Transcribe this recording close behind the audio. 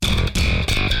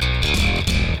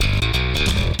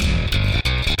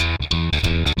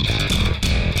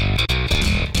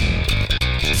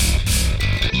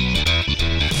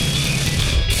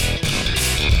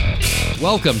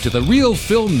Welcome to the Real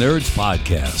Film Nerds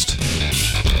Podcast.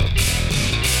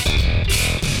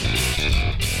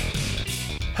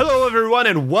 Hello, everyone,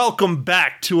 and welcome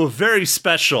back to a very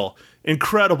special,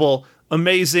 incredible,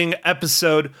 amazing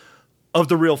episode of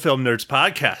the Real Film Nerds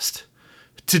Podcast.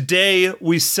 Today,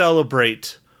 we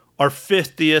celebrate our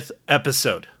 50th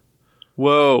episode.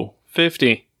 Whoa,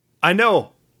 50. I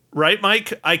know, right,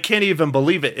 Mike? I can't even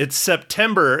believe it. It's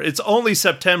September. It's only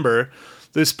September.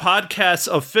 This podcast's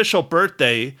official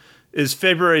birthday is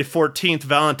February 14th,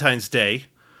 Valentine's Day,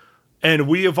 and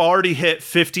we have already hit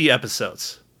 50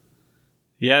 episodes.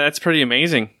 Yeah, that's pretty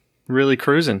amazing. Really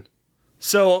cruising.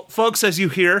 So, folks, as you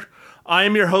hear, I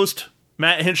am your host,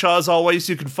 Matt Hinshaw. As always,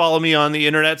 you can follow me on the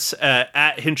internets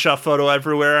at Hinshaw Photo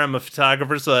everywhere. I'm a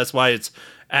photographer, so that's why it's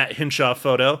at Hinshaw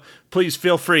Photo. Please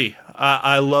feel free.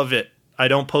 I love it. I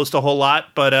don't post a whole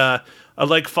lot, but I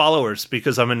like followers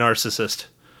because I'm a narcissist.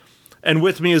 And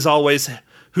with me, as always,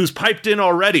 who's piped in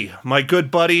already, my good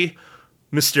buddy,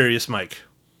 Mysterious Mike.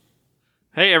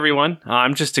 Hey, everyone.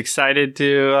 I'm just excited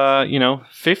to,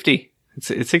 50.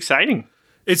 It's exciting.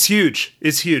 It's huge.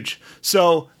 It's huge.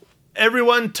 So,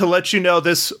 everyone, to let you know,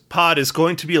 this pod is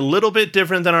going to be a little bit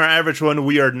different than our average one.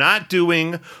 We are not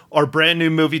doing our brand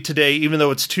new movie today, even though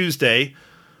it's Tuesday.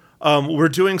 We're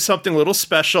doing something a little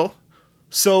special.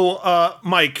 So,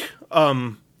 Mike,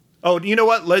 oh, you know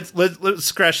what? Let's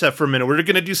scratch that for a minute. We're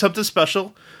going to do something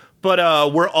special, but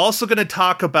we're also going to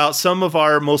talk about some of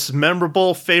our most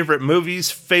memorable favorite movies,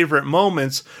 favorite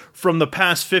moments from the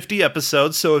past 50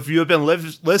 episodes. So if you have been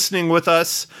listening with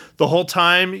us the whole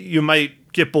time, you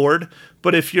might get bored.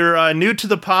 But if you're new to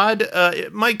the pod,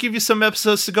 it might give you some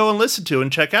episodes to go and listen to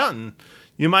and check out, and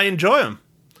you might enjoy them.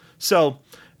 So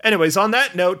anyways, on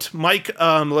that note, Mike,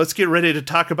 let's get ready to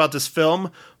talk about this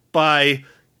film by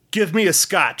Give Me a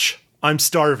Scotch. I'm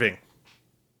Starving.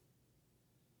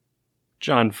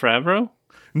 Jon Favreau?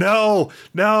 No,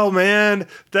 man.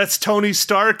 That's Tony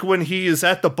Stark when he is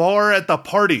at the bar at the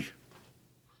party.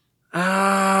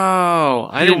 Oh,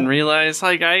 I didn't realize.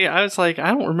 I was like, I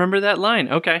don't remember that line.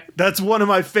 Okay. That's one of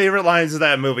my favorite lines of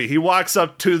that movie. He walks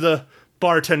up to the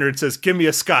bartender and says, "Give me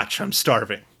a scotch. I'm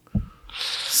starving."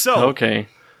 So, okay.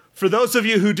 For those of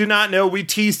you who do not know, we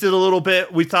teased it a little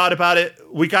bit. We thought about it.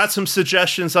 We got some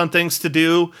suggestions on things to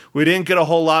do. We didn't get a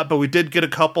whole lot, but we did get a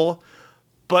couple.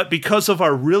 But because of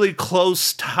our really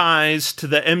close ties to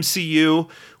the MCU,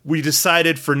 we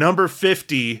decided for number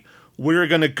 50, we're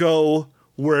going to go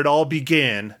where it all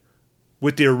began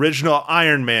with the original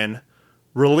Iron Man,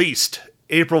 released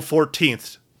April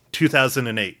 14th,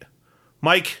 2008.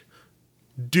 Mike,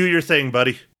 do your thing,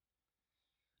 buddy.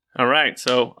 All right,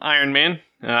 so Iron Man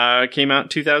came out in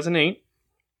 2008,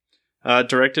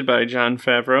 directed by Jon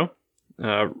Favreau.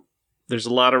 There's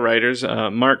a lot of writers.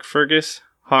 Mark Fergus,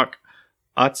 Hawk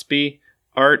Otsby,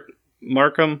 Art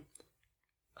Markham,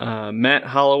 Matt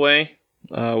Holloway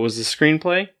was the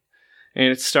screenplay. And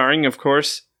it's starring, of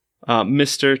course,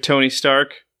 Mr. Tony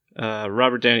Stark,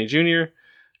 Robert Downey Jr.,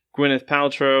 Gwyneth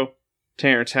Paltrow,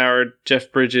 Terrence Howard,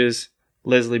 Jeff Bridges,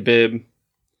 Leslie Bibb,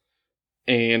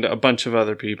 and a bunch of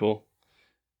other people.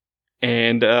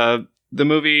 And the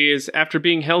movie is after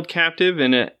being held captive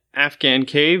in an Afghan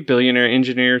cave, billionaire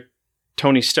engineer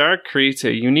Tony Stark creates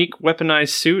a unique weaponized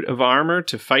suit of armor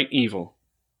to fight evil.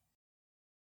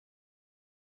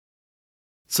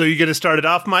 So you going to start it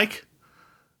off, Mike?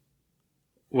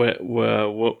 What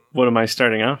am I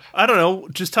starting off? I don't know.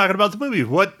 Just talking about the movie.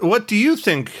 What do you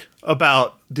think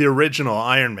about the original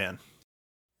Iron Man?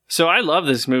 So I love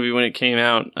this movie when it came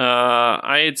out.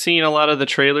 I had seen a lot of the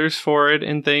trailers for it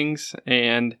and things,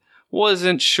 and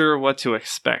wasn't sure what to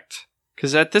expect.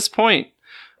 Because at this point,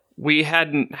 we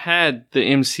hadn't had the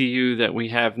MCU that we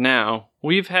have now.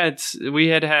 We had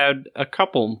a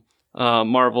couple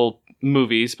Marvel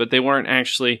movies, but they weren't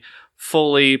actually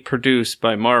fully produced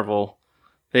by Marvel.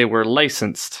 They were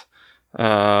licensed.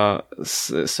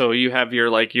 So you have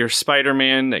your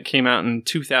Spider-Man that came out in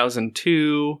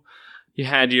 2002. You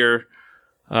had your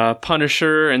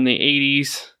Punisher in the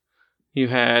 80s. You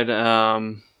had,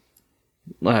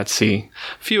 let's see,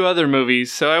 a few other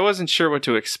movies. So I wasn't sure what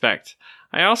to expect.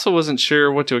 I also wasn't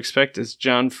sure what to expect as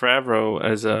Jon Favreau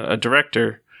as a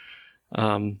director.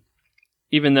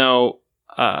 Even though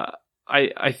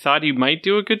I thought he might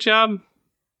do a good job,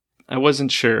 I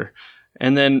wasn't sure.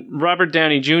 And then Robert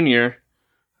Downey Jr.,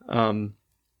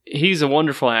 he's a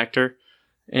wonderful actor,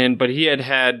 but he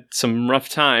had some rough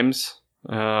times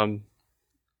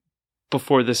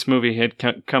before this movie had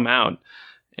come out,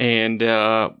 and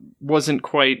wasn't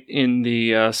quite in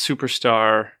the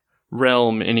superstar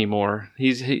realm anymore.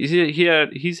 He's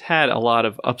had a lot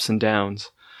of ups and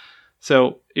downs.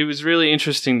 So it was really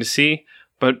interesting to see,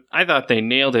 But I thought they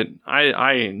nailed it.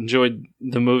 I enjoyed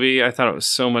the movie. I thought it was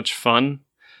so much fun.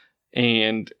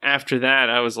 And after that,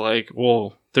 I was like,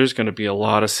 whoa, there's going to be a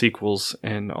lot of sequels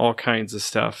and all kinds of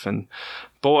stuff. And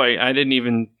boy, I didn't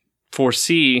even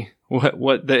foresee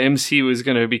what the MC was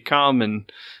going to become,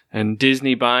 and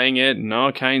Disney buying it and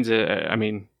all kinds of,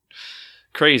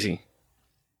 crazy.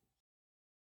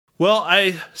 Well,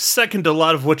 I second a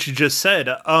lot of what you just said.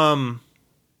 I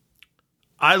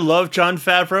love Jon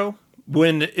Favreau.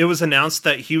 When it was announced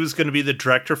that he was going to be the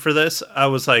director for this, I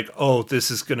was like, oh, this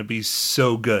is going to be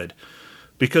so good.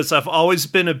 Because I've always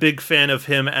been a big fan of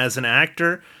him as an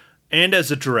actor and as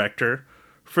a director.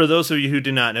 For those of you who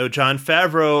do not know, Jon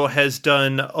Favreau has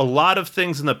done a lot of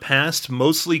things in the past,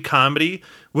 mostly comedy,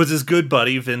 with his good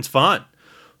buddy Vince Vaughn.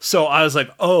 So I was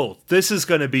like, oh, this is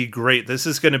going to be great. This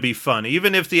is going to be fun.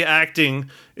 Even if the acting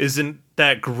isn't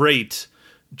that great,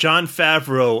 Jon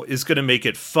Favreau is going to make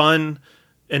it fun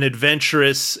and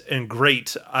adventurous and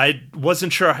great. I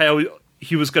wasn't sure how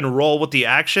he was going to roll with the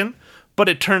action, but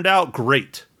it turned out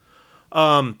great.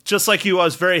 Just like you, I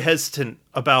was very hesitant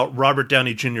about Robert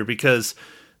Downey Jr. because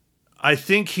I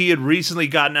think he had recently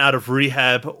gotten out of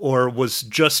rehab or was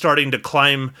just starting to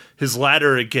climb his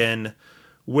ladder again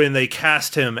when they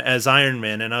cast him as Iron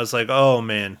Man. And I was like, oh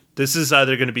man, this is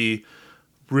either going to be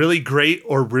really great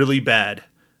or really bad.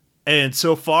 And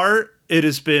so far, it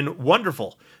has been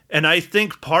wonderful. And I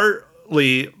think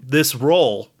partly this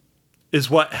role is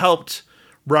what helped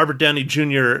Robert Downey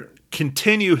Jr.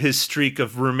 continue his streak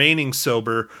of remaining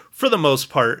sober for the most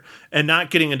part and not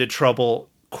getting into trouble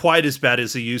quite as bad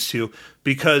as he used to,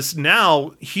 because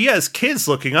now he has kids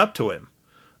looking up to him.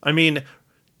 I mean,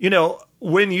 you know,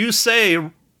 when you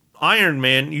say Iron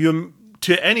Man,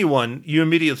 to anyone, you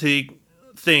immediately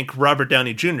think Robert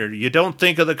Downey Jr. You don't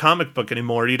think of the comic book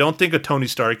anymore. You don't think of Tony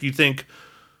Stark. You think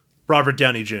Robert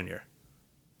Downey Jr.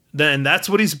 Then that's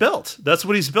what he's built. That's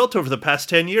what he's built over the past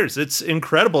 10 years. It's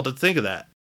incredible to think of that.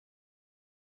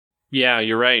 Yeah,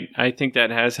 you're right. I think that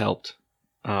has helped.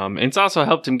 And it's also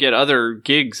helped him get other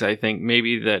gigs, I think,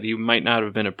 maybe that he might not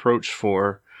have been approached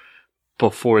for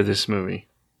before this movie.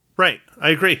 Right.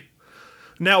 I agree.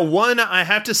 Now, one I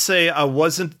have to say I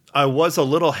was a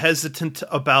little hesitant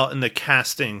about in the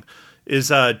casting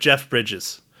is Jeff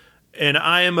Bridges. And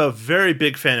I am a very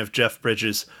big fan of Jeff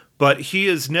Bridges, but he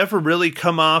has never really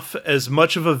come off as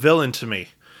much of a villain to me.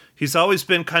 He's always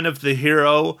been kind of the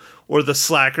hero or the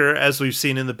slacker, as we've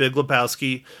seen in The Big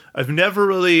Lebowski. I've never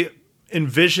really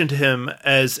envisioned him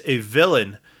as a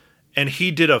villain, and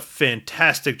he did a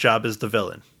fantastic job as the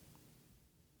villain.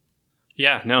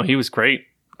 Yeah, no, he was great.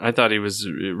 I thought he was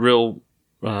real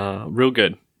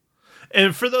good.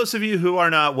 And for those of you who are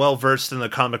not well versed in the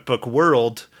comic book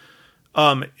world,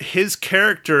 his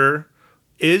character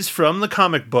is from the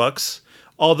comic books.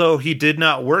 Although he did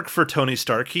not work for Tony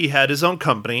Stark, he had his own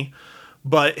company.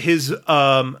 But his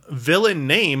villain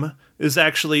name is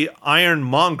actually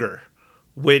Ironmonger,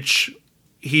 which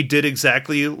he did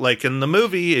exactly like in the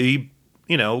movie. He,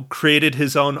 created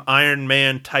his own Iron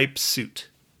Man type suit.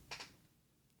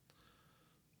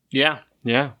 Yeah.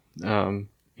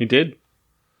 He did.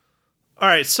 All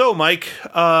right, so Mike,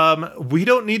 we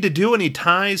don't need to do any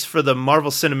ties for the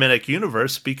Marvel Cinematic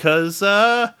Universe because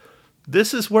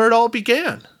this is where it all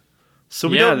began. So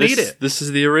we don't need it. This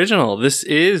is the original. This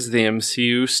is the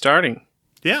MCU starting.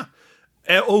 Yeah.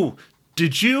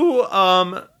 Did you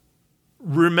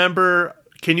remember...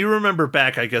 Can you remember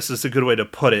back, I guess is a good way to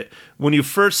put it, when you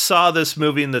first saw this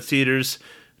movie in the theaters,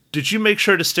 did you make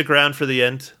sure to stick around for the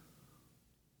end?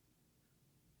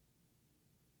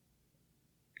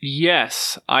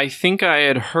 Yes, I think I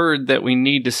had heard that we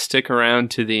need to stick around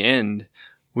to the end,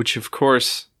 which of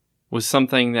course was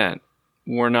something that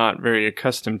we're not very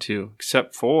accustomed to,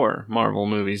 except for Marvel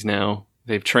movies now.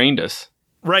 They've trained us.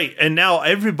 Right, and now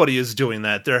everybody is doing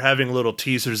that. They're having little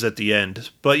teasers at the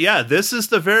end. But yeah, this is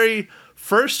the very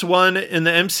first one in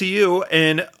the MCU,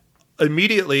 and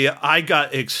immediately I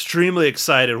got extremely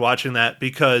excited watching that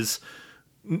because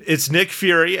it's Nick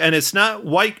Fury, and it's not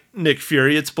white Nick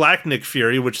Fury, it's black Nick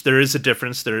Fury, which there is a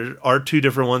difference. There are two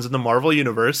different ones in the Marvel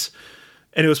Universe.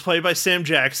 And it was played by Sam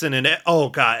Jackson, and oh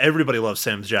god, everybody loves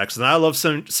Sam Jackson. I love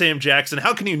Sam Jackson.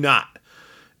 How can you not?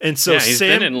 And so he's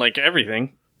been in like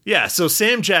everything. Yeah, so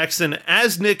Sam Jackson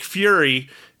as Nick Fury,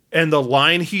 and the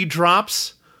line he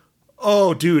drops,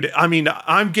 oh dude, I mean,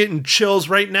 I'm getting chills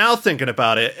right now thinking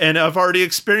about it, and I've already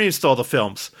experienced all the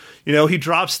films. He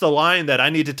drops the line that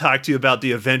I need to talk to you about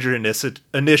the Avenger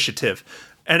Initiative.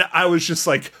 And I was just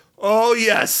like, oh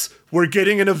yes, we're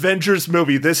getting an Avengers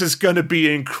movie. This is going to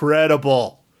be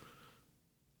incredible.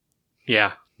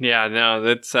 Yeah, no,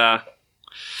 that's,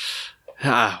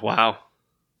 wow.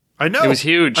 I know. It was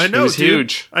huge. I know, it was dude.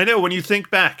 huge. I know when you think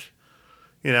back,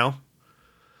 you know.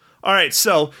 All right,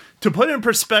 so to put in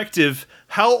perspective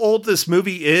how old this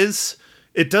movie is,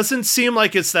 it doesn't seem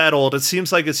like it's that old. It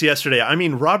seems like it's yesterday. I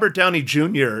mean, Robert Downey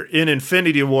Jr. in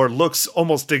Infinity War looks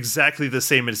almost exactly the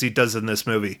same as he does in this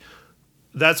movie.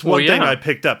 That's one thing I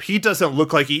picked up. He doesn't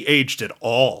look like he aged at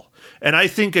all. And I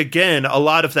think, again, a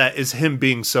lot of that is him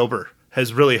being sober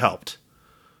has really helped.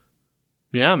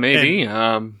 Yeah, maybe.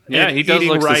 And he does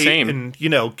look right the same. and,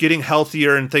 getting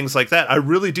healthier and things like that. I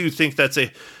really do think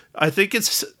I think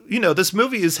it's, this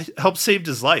movie has helped saved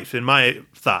his life in my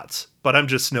thoughts, but I'm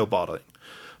just snowballing.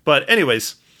 But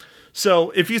anyways, so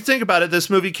if you think about it, this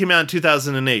movie came out in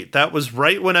 2008. That was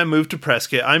right when I moved to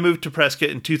Prescott. I moved to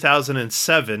Prescott in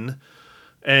 2007,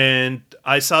 and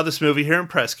I saw this movie here in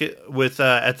Prescott with,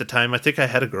 at the time, I think I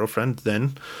had a girlfriend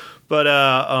then. But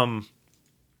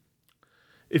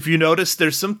if you notice,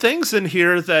 there's some things in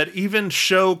here that even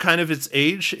show kind of its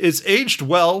age. It's aged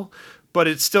well, but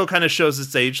it still kind of shows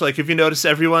its age. Like if you notice,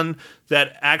 everyone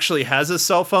that actually has a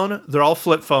cell phone, they're all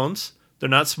flip phones. They're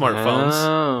not smartphones.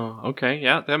 Oh, okay.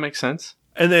 Yeah, that makes sense.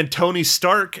 And then Tony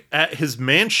Stark at his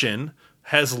mansion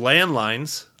has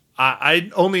landlines. I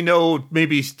only know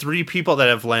maybe 3 people that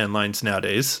have landlines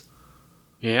nowadays.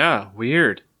 Yeah,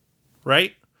 weird.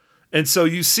 Right? And so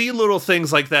you see little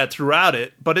things like that throughout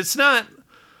it, but it's not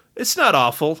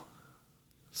awful.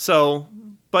 So,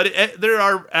 but there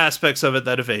are aspects of it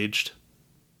that have aged.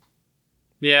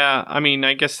 Yeah, I mean,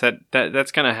 I guess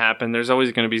that's going to happen. There's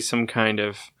always going to be some kind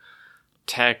of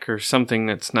tech or something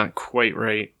that's not quite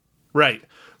right. Right.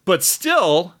 But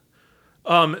still,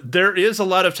 there is a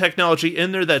lot of technology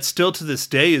in there that still to this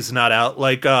day is not out.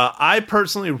 Like, I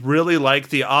personally really like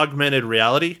the augmented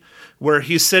reality where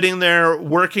he's sitting there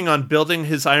working on building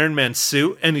his Iron Man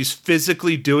suit and he's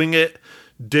physically doing it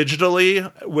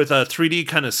digitally with a 3D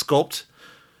kind of sculpt,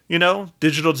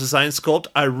 digital design sculpt.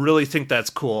 I really think that's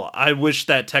cool. I wish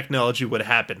that technology would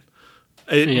happen.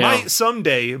 It might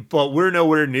someday, but we're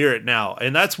nowhere near it now.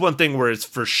 And that's one thing where it's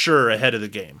for sure ahead of the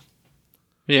game.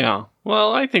 Yeah.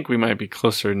 Well, I think we might be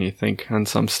closer than you think on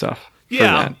some stuff.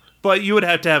 Yeah, but you would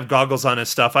have to have goggles on his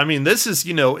stuff. I mean, this is,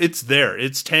 it's there.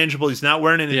 It's tangible. He's not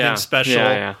wearing anything special.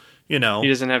 Yeah. He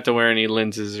doesn't have to wear any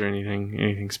lenses or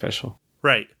anything special.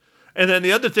 Right. And then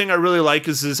the other thing I really like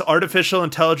is his artificial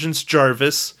intelligence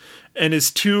Jarvis and his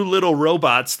 2 little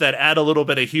robots that add a little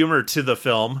bit of humor to the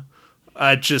film.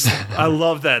 I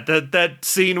love that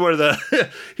scene where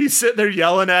he's sitting there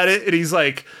yelling at it and he's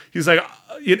like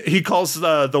he calls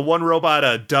the one robot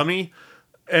a dummy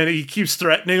and he keeps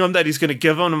threatening him that he's going to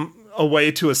give him away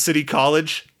to a city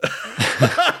college.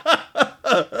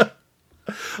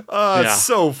 It's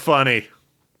so funny.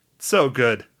 So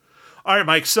good. All right,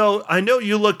 Mike. So I know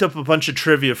you looked up a bunch of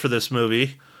trivia for this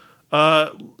movie.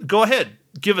 Go ahead.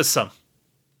 Give us some.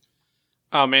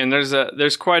 Oh man,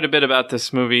 there's quite a bit about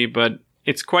this movie, but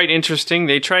it's quite interesting.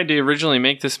 They tried to originally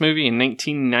make this movie in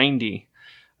 1990.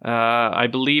 I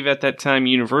believe at that time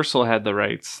Universal had the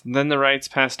rights. Then the rights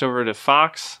passed over to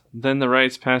Fox. Then the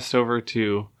rights passed over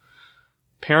to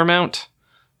Paramount.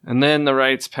 And then the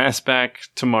rights passed back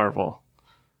to Marvel.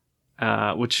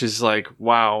 Which is like,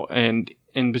 wow. And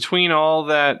in between all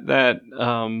that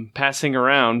passing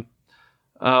around,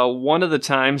 one of the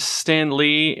times Stan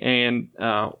Lee and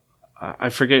I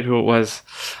forget who it was,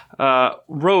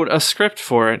 wrote a script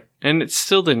for it, and it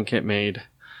still didn't get made.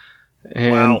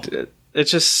 And it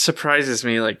just surprises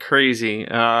me like crazy.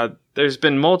 There's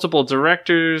been multiple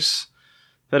directors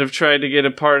that have tried to get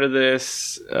a part of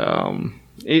this.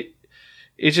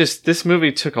 This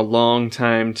movie took a long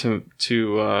time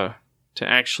to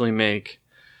actually make.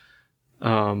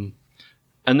 And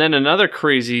then another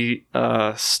crazy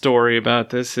story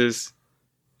about this is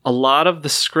a lot of the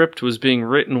script was being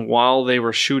written while they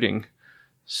were shooting.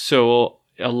 So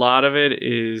a lot of it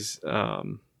is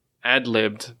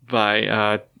ad-libbed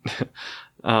by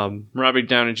Robert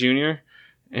Downey Jr.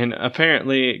 And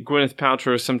apparently Gwyneth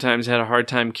Paltrow sometimes had a hard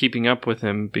time keeping up with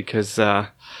him because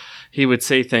he would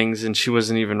say things and she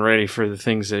wasn't even ready for the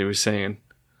things that he was saying.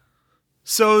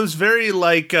 So it was very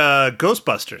like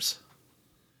Ghostbusters.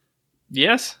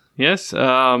 Yes.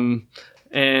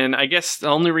 And I guess the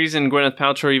only reason Gwyneth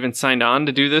Paltrow even signed on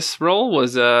to do this role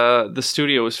was the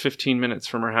studio was 15 minutes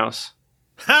from her house.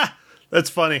 Ha! That's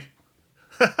funny.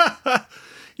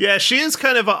 Yeah, she is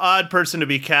kind of an odd person to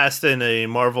be cast in a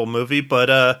Marvel movie,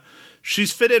 but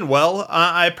she's fit in well.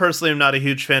 I personally am not a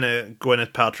huge fan of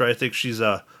Gwyneth Paltrow. I think she's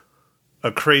a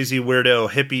crazy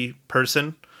weirdo hippie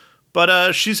person,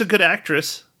 but she's a good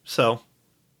actress, so...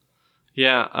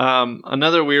 Yeah,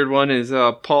 another weird one is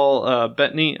Paul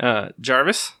Bettany,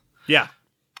 Jarvis. Yeah.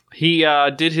 He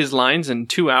did his lines in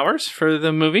 2 hours for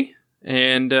the movie,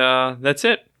 and that's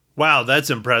it. Wow, that's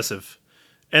impressive.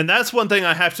 And that's one thing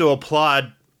I have to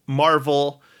applaud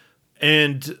Marvel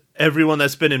and everyone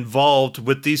that's been involved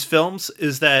with these films,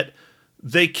 is that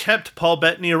they kept Paul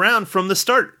Bettany around from the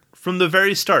start, from the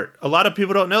very start. A lot of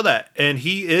people don't know that. And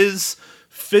he is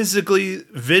physically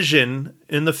Vision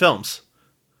in the films.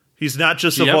 He's not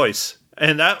just a voice.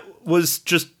 And that was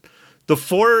just the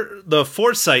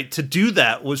foresight to do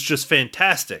that was just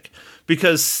fantastic.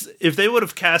 Because if they would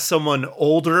have cast someone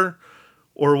older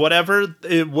or whatever,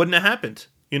 it wouldn't have happened.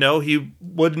 You know, he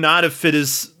would not have fit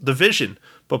the Vision.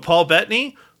 But Paul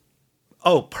Bettany,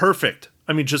 oh, perfect.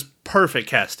 I mean, just perfect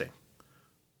casting.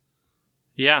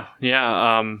 Yeah.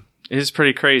 It is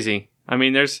pretty crazy. I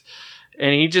mean,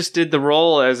 and he just did the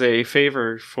role as a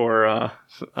favor for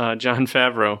Jon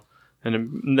Favreau,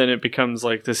 and then it becomes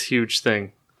like this huge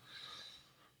thing.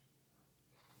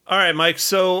 All right, Mike.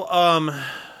 So,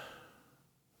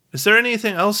 is there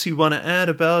anything else you want to add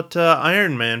about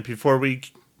Iron Man before we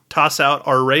toss out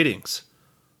our ratings?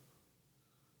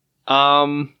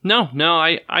 No.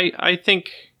 I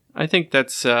think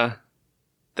that's the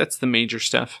major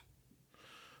stuff.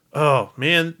 Oh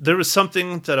man, there was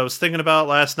something that I was thinking about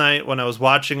last night when I was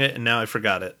watching it, and now I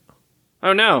forgot it.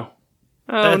 Oh no!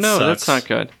 That's not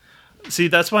good. See,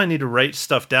 that's why I need to write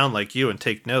stuff down like you and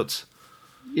take notes.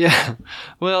 Yeah,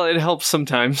 well, it helps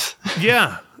sometimes.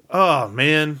 Yeah. Oh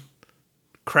man,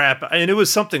 crap! And it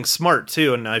was something smart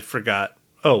too, and I forgot.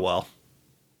 Oh well.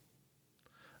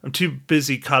 I'm too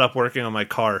busy caught up working on my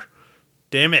car.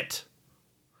 Damn it.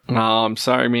 Oh, I'm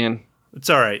sorry, man. It's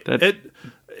all right.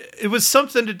 It was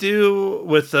something to do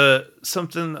with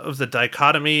something of the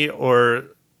dichotomy, or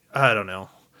I don't know.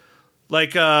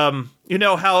 Like, you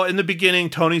know how in the beginning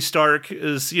Tony Stark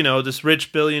is, you know, this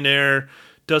rich billionaire,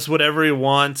 does whatever he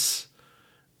wants,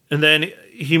 and then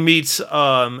he meets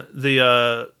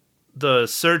the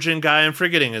surgeon guy. I'm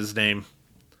forgetting his name.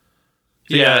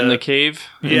 In the cave.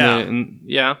 Yeah.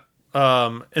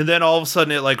 And then all of a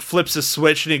sudden it like flips a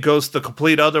switch and he goes the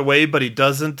complete other way, but he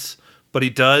doesn't. But he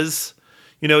does.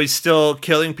 You know, he's still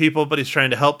killing people, but he's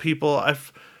trying to help people. I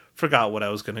forgot where I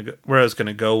was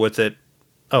gonna go with it.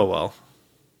 Oh well.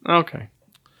 Okay.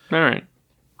 All right.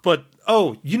 But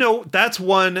you know, that's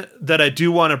one that I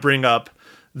do want to bring up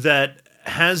that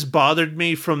has bothered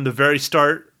me from the very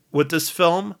start with this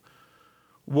film,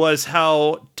 was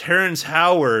how Terrence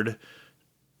Howard,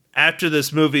 after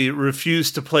this movie,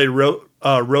 refused to play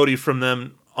Rhodey from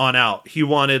them on out. He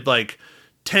wanted like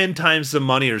 10 times the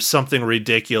money or something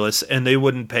ridiculous, and they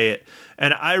wouldn't pay it.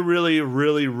 And I really,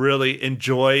 really, really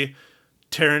enjoy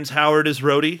Terrence Howard as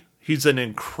Rhodey. He's an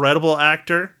incredible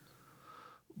actor.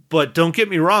 But don't get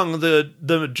me wrong,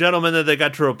 the gentleman that they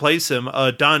got to replace him,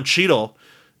 Don Cheadle,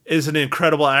 is an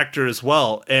incredible actor as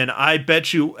well. And I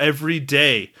bet you every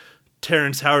day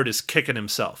Terrence Howard is kicking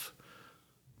himself.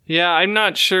 Yeah, I'm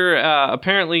not sure.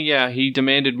 Apparently, he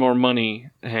demanded more money,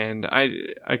 and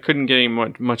I couldn't get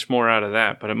him much more out of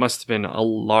that, but it must have been a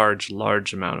large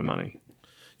amount of money.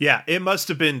 Yeah, it must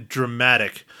have been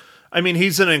dramatic. I mean,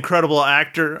 he's an incredible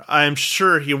actor. I'm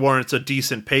sure he warrants a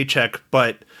decent paycheck,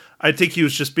 but I think he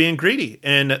was just being greedy.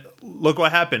 And look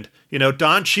what happened. You know,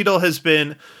 Don Cheadle has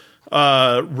been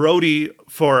Rhodey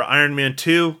for Iron Man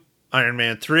 2, Iron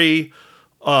Man 3,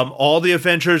 all the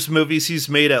Avengers movies he's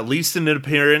made at least an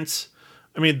appearance.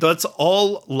 I mean, that's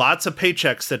all lots of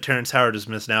paychecks that Terrence Howard is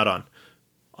missing out on.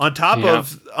 On top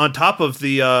of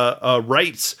the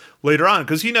rights later on,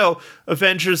 because you know,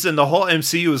 Avengers and the whole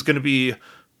MCU is going to be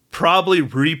probably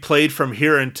replayed from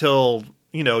here until,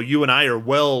 you know, you and I are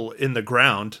well in the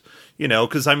ground. You know,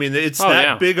 because I mean, it's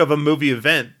big of a movie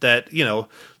event that, you know,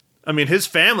 I mean, his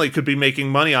family could be making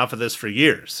money off of this for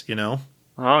years. You know.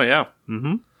 Oh yeah.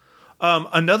 Mm-hmm.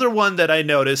 Another one that I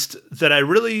noticed that I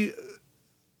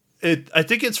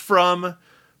think it's from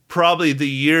probably the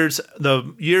years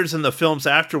in the films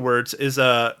afterwards is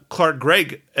Clark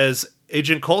Gregg as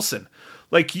Agent Coulson.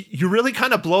 Like, you really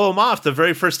kind of blow him off the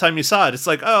very first time you saw it. It's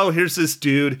like, oh, here's this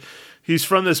dude. He's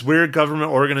from this weird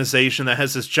government organization that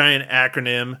has this giant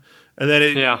acronym, and then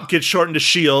it gets shortened to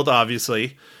SHIELD,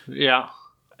 obviously. Yeah.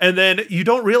 And then you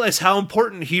don't realize how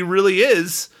important he really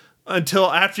is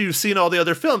until after you've seen all the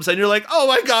other films, and you're like, oh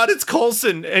my God, it's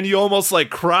Coulson. And you almost like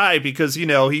cry because, you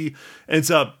know, he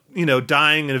ends up, you know,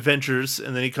 dying in Avengers,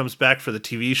 and then he comes back for the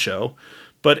TV show.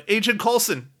 But Agent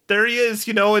Coulson, there he is,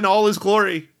 you know, in all his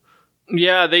glory.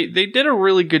 Yeah, they did a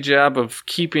really good job of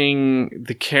keeping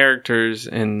the characters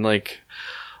and like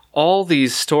all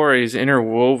these stories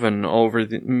interwoven over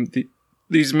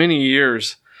these many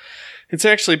years. It's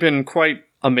actually been quite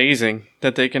amazing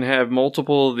that they can have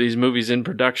multiple of these movies in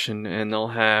production, and they'll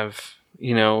have,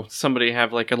 somebody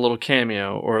have like a little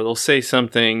cameo, or they'll say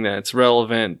something that's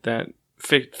relevant that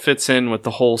fits in with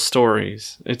the whole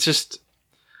stories. It's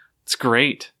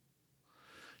great.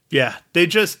 Yeah, they've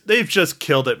just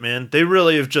killed it, man. They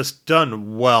really have just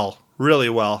done well, really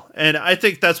well. And I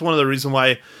think that's one of the reasons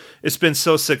why it's been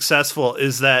so successful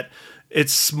is that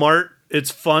it's smart, it's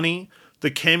funny,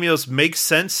 the cameos make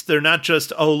sense. They're not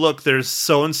just, oh, look, there's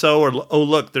so-and-so, or oh,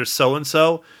 look, there's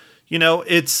so-and-so.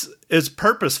 It's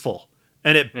purposeful,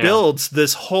 and it builds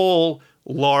this whole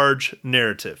large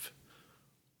narrative.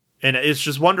 And it's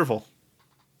just wonderful.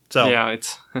 So yeah,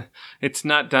 it's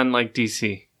not done like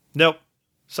DC. Nope.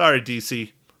 Sorry,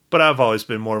 DC. But I've always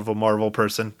been more of a Marvel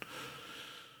person.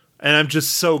 And I'm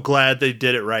just so glad they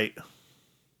did it right.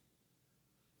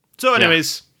 So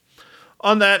anyways,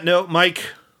 on that note, Mike,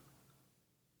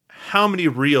 how many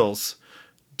reels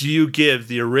do you give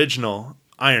the original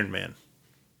Iron Man?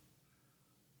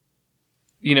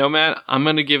 Matt, I'm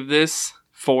going to give this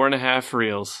 4.5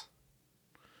 reels.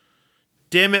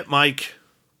 Damn it, Mike.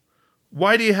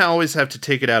 Why do you always have to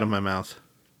take it out of my mouth?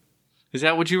 Is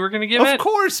that what you were going to give it? Of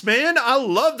course, man. I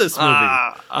love this movie.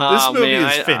 This movie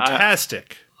is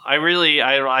fantastic. I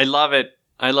love it.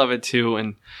 I love it too.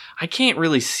 And I can't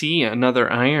really see another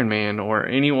Iron Man or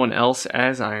anyone else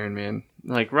as Iron Man.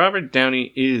 Like, Robert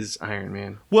Downey is Iron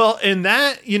Man. Well, in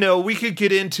that, we could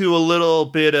get into a little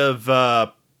bit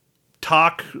of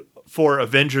talk for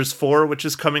Avengers 4, which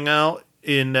is coming out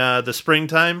in the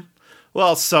springtime.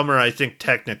 Well, summer, I think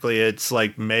technically it's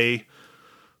like May.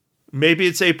 Maybe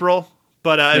it's April.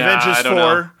 But Avengers 4,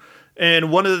 know.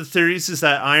 And one of the theories is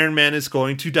that Iron Man is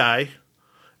going to die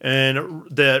and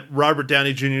that Robert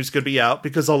Downey Jr. is going to be out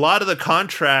because a lot of the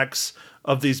contracts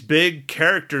of these big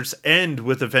characters end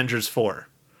with Avengers 4.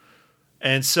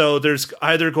 And so there's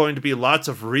either going to be lots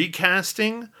of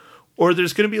recasting or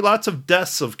there's going to be lots of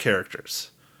deaths of characters.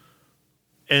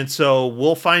 And so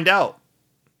we'll find out.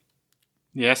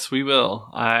 Yes, we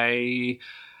will. I'm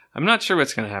not sure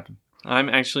what's going to happen. I'm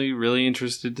actually really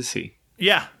interested to see.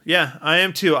 Yeah, I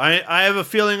am too. I have a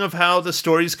feeling of how the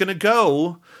story's going to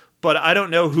go, but I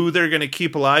don't know who they're going to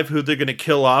keep alive, who they're going to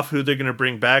kill off, who they're going to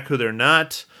bring back, who they're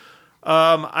not.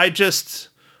 It's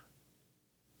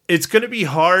going to be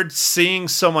hard seeing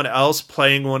someone else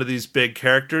playing one of these big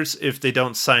characters if they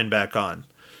don't sign back on.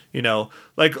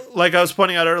 Like I was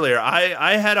pointing out earlier,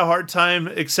 I had a hard time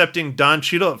accepting Don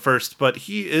Cheadle at first, but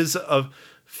he is a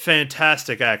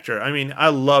fantastic actor. I mean, I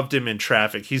loved him in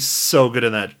Traffic. He's so good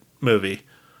in that movie.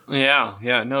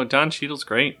 Yeah. No, Don Cheadle's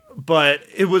great. But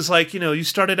it was like, you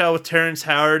started out with Terrence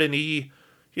Howard and he,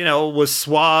 was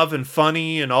suave and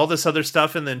funny and all this other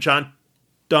stuff. And then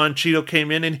Don Cheadle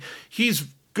came in and he's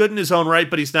good in his own right,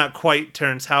 but he's not quite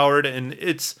Terrence Howard. And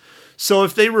so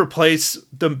if they replace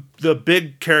the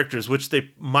big characters, which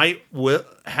they might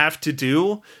have to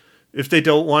do if they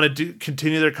don't want to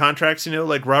continue their contracts,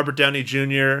 like Robert Downey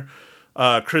Jr.,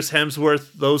 Chris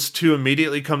Hemsworth, those two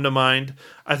immediately come to mind.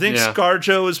 I think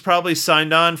ScarJo is probably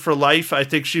signed on for life. I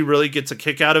think she really gets a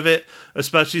kick out of it,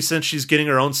 especially since she's getting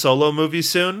her own solo movie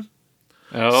soon.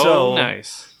 Oh,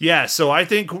 nice. Yeah, so I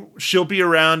think she'll be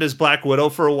around as Black Widow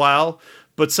for a while,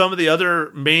 but some of the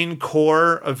other main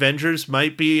core Avengers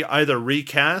might be either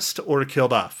recast or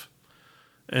killed off.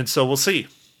 And so we'll see.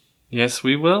 Yes,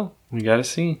 we will. We got to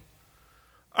see.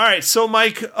 All right, so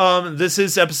Mike, this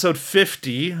is episode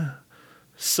 50.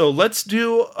 So let's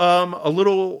do a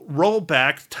little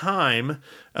rollback time,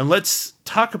 and let's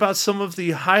talk about some of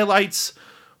the highlights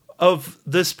of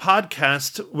this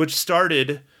podcast, which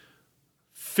started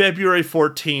February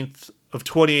 14th of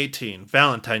 2018,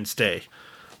 Valentine's Day.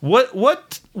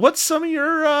 What's some of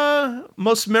your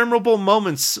most memorable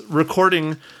moments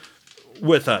recording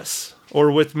with us,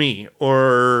 or with me,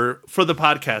 or for the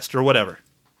podcast, or whatever?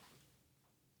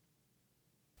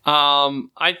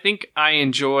 I think I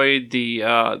enjoyed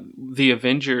the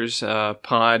Avengers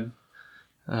pod.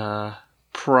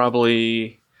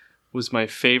 Probably was my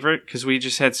favorite because we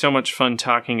just had so much fun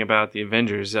talking about the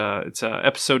Avengers. It's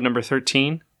episode number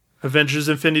 13. Avengers: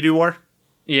 Infinity War.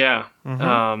 Yeah.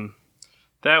 Mm-hmm.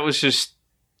 That was just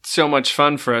so much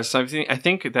fun for us. I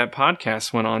think that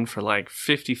podcast went on for like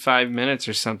 55 minutes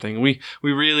or something. We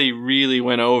really, really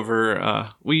went over.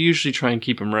 We usually try and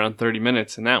keep them around 30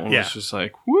 minutes, and that one was just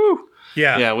like, woo!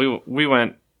 Yeah, we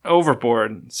went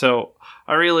overboard. So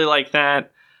I really like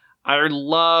that. I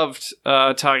loved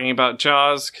talking about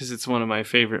Jaws because it's one of my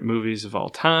favorite movies of all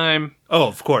time. Oh,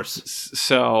 of course.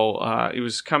 So it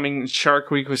was coming.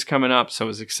 Shark Week was coming up, so I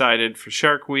was excited for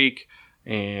Shark Week.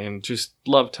 And just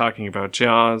love talking about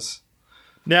Jaws.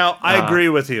 Now, I agree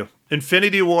with you.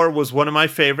 Infinity War was one of my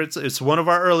favorites. It's one of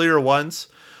our earlier ones,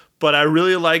 but I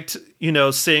really liked,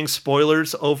 saying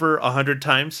spoilers over 100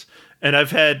 times. And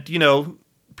I've had,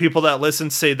 people that listen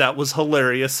say that was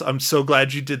hilarious. I'm so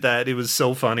glad you did that. It was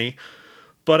so funny.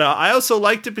 But I also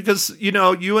liked it because,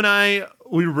 you and I,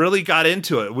 we really got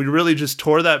into it. We really just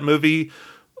tore that movie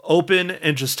open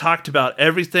and just talked about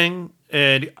everything.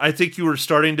 And I think you were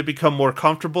starting to become more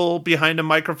comfortable behind a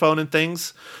microphone and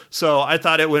things. So I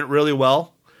thought it went really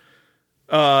well.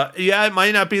 It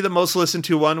might not be the most listened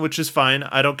to one, which is fine.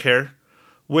 I don't care.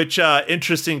 Which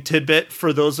interesting tidbit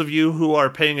for those of you who are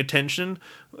paying attention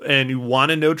and you want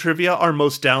to know trivia, our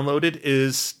most downloaded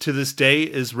to this day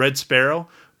is Red Sparrow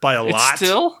by a lot.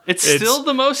 It's still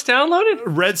the most downloaded?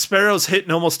 Red Sparrow's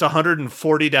hitting almost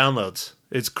 140 downloads.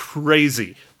 It's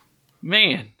crazy.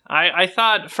 Man, I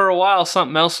thought for a while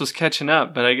something else was catching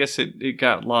up, but I guess it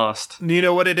got lost. You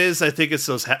know what it is? I think it's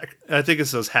those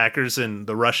hackers and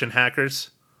the Russian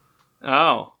hackers.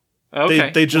 Oh,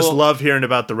 okay. They just love hearing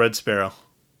about the Red Sparrow.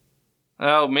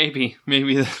 Oh, maybe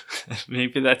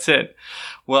that's it.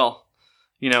 Well,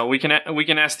 we can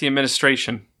ask the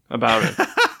administration about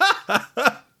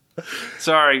it.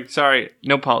 Sorry,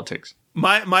 no politics.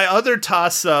 My other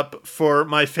toss-up for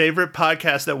my favorite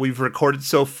podcast that we've recorded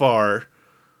so far,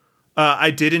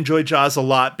 I did enjoy Jaws a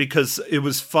lot because it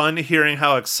was fun hearing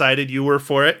how excited you were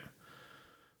for it.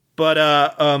 But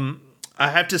I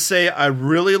have to say I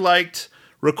really liked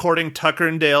recording Tucker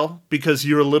and Dale because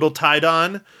you were a little tied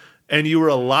on and you were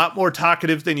a lot more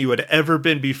talkative than you had ever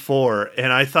been before.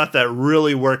 And I thought that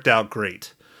really worked out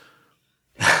great.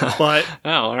 But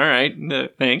all right.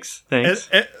 Thanks.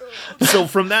 So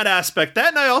from that aspect,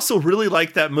 and I also really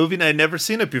liked that movie, and I'd never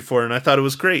seen it before, and I thought it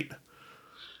was great.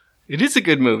 It is a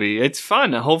good movie. It's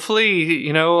fun.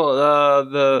 Hopefully,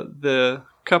 the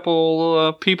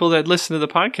couple people that listen to the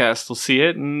podcast will see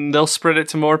it, and they'll spread it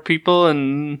to more people,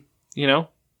 and the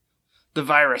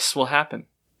virus will happen.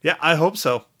 Yeah, I hope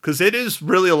so, because it is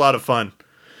really a lot of fun.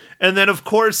 And then, of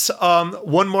course,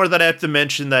 one more that I have to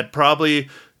mention that probably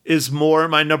is more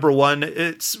my number one.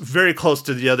 It's very close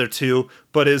to the other two,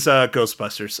 but is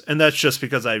Ghostbusters. And that's just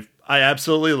because I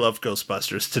absolutely love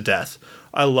Ghostbusters to death.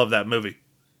 I love that movie.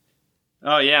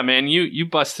 Oh, yeah, man. You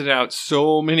busted out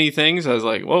so many things. I was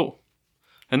like, whoa.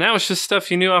 And that was just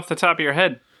stuff you knew off the top of your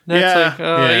head. That's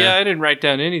I didn't write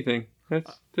down anything.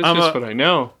 That's just what I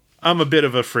know. I'm a bit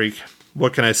of a freak.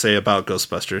 What can I say about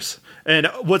Ghostbusters? And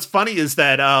what's funny is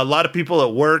that a lot of people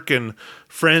at work and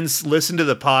friends listen to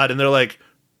the pod and they're like,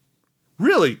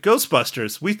 really,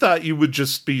 Ghostbusters? We thought you would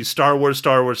just be Star Wars,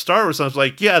 Star Wars, Star Wars. And I was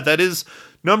like, yeah, that is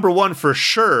number one for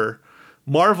sure.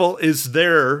 Marvel is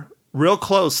there real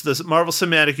close, this Marvel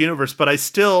Cinematic Universe, but I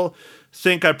still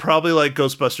think I probably like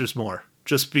Ghostbusters more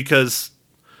just because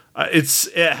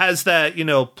it has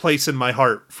that, place in my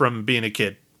heart from being a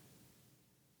kid.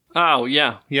 Oh,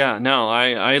 yeah. No,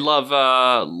 I love,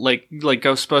 like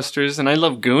Ghostbusters, and I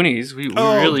love Goonies. We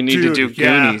really need to do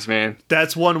Goonies, man.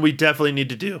 That's one we definitely need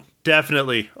to do.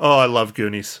 Definitely. Oh, I love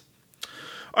Goonies.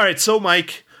 All right, so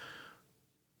Mike,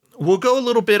 we'll go a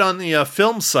little bit on the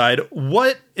film side.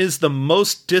 What is the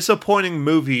most disappointing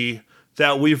movie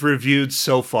that we've reviewed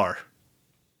so far?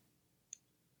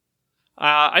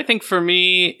 I think for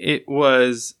me, it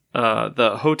was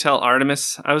the Hotel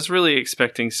Artemis. I was really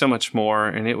expecting so much more,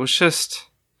 and it was just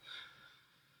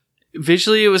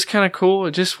visually it was kind of cool.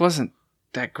 It just wasn't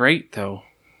that great, though.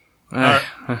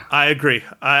 I agree.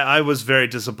 I was very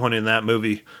disappointed in that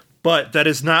movie, but that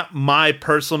is not my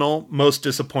personal most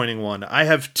disappointing one. I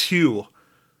have two,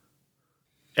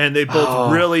 and they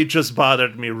both really just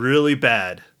bothered me really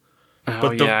bad.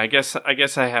 But I guess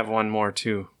I have one more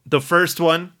too. The first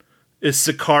one is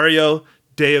Sicario: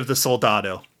 Day of the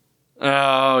Soldado.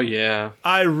 Oh, yeah.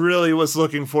 I really was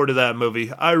looking forward to that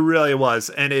movie. I really was,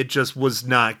 and it just was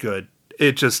not good.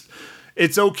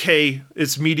 It's okay.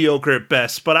 It's mediocre at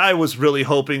best, but I was really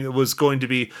hoping it was going to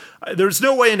be... There's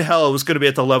no way in hell it was going to be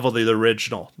at the level of the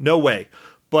original. No way.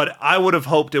 But I would have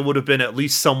hoped it would have been at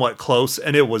least somewhat close,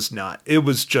 and it was not. It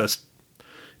was just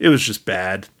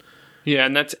bad. Yeah,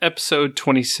 and that's episode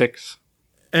 26.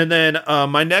 And then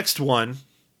my next one,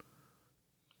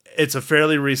 it's a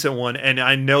fairly recent one, and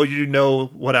I know you know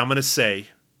what I'm going to say,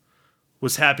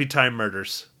 was Happy Time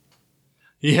Murders.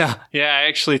 Yeah, I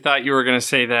actually thought you were going to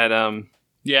say that.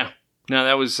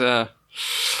 That was,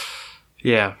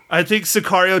 yeah. I think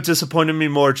Sicario disappointed me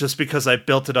more just because I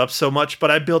built it up so much, but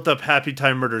I built up Happy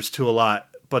Time Murders too a lot.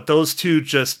 But those two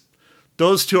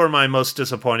are my most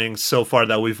disappointing so far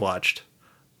that we've watched.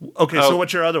 Okay, so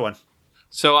what's your other one?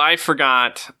 So I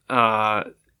forgot,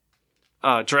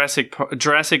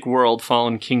 Jurassic World: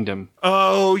 Fallen Kingdom.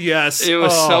 Oh yes, It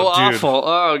was so dude. awful.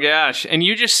 Oh gosh! And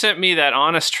you just sent me that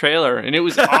honest trailer, and it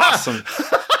was awesome.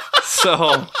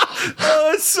 So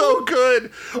Oh, it's so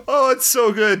good. Oh, it's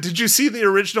so good. Did you see the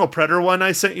original Predator one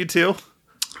I sent you to?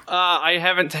 I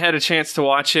haven't had a chance to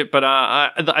watch it, but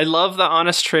I love the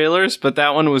honest trailers. But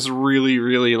that one was really,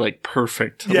 really like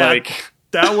perfect. Yeah. Like.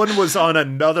 That one was on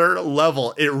another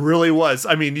level. It really was.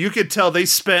 I mean, you could tell they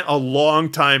spent a long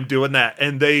time doing that,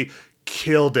 and they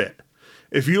killed it.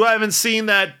 If you haven't seen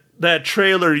that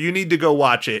trailer, you need to go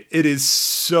watch it. It is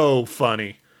so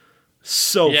funny.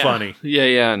 So funny.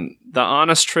 Yeah. And the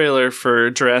honest trailer for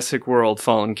Jurassic World: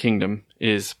 Fallen Kingdom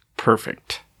is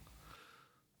perfect.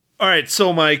 All right,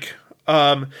 so Mike,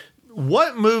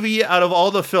 what movie out of all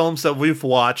the films that we've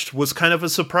watched was kind of a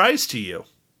surprise to you?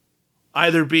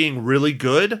 Either being really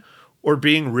good or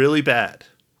being really bad.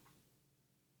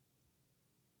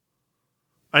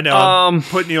 I know I'm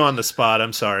putting you on the spot.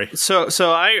 I'm sorry. So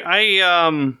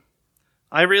I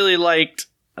really liked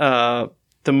the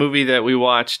movie that we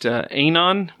watched,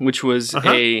 Anon, which was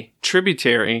a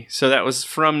tributary. So that was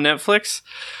from Netflix,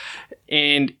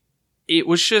 and it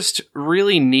was just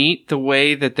really neat the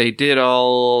way that they did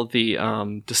all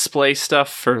the display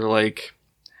stuff for like.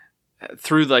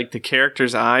 Through like the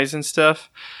characters' eyes and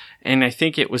stuff. And I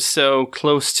think it was so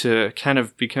close to kind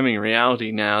of becoming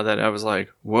reality now that I was like,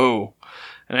 whoa.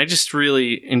 And I just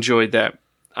really enjoyed that.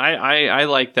 I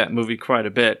like that movie quite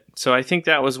a bit. So I think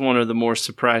that was one of the more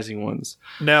surprising ones.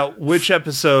 Now, which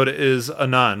episode is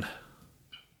Anon?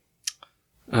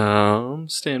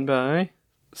 Stand by.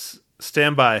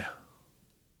 Stand by.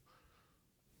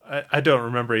 I don't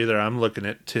remember either. I'm looking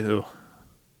at two.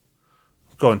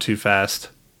 Going too fast.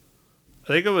 I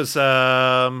think it was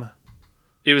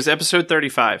episode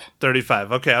 35.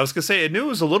 35. Okay, I was going to say, I knew it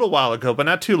was a little while ago, but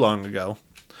not too long ago.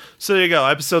 So there you go,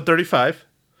 episode 35.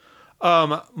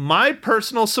 My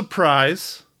personal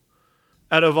surprise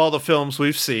out of all the films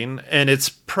we've seen, and it's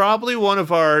probably one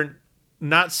of our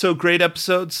not so great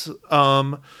episodes,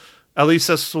 at least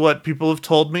that's what people have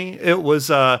told me. It was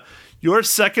your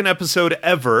second episode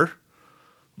ever.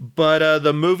 But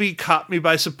the movie caught me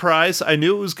by surprise. I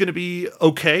knew it was going to be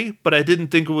okay, but I didn't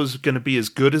think it was going to be as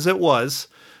good as it was.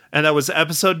 And that was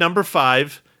episode number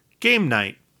 5, Game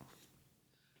Night.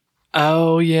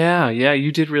 Oh, yeah. Yeah,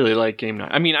 you did really like Game Night.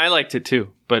 I mean, I liked it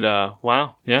too. But,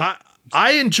 wow. Yeah.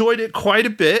 I enjoyed it quite a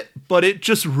bit, but it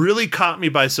just really caught me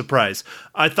by surprise.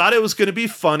 I thought it was going to be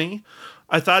funny.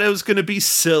 I thought it was going to be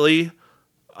silly.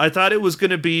 I thought it was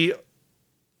going to be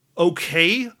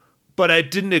okay, but I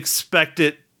didn't expect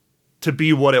it to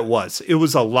be what it was. It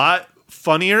was a lot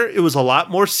funnier. It was a lot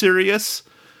more serious.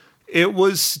 It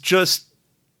was just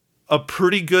a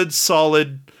pretty good,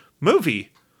 solid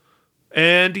movie.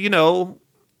 And, you know,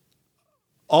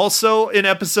 also in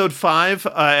episode 5,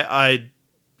 I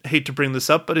hate to bring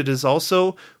this up, but it is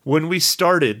also when we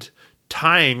started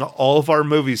tying all of our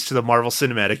movies to the Marvel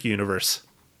Cinematic Universe.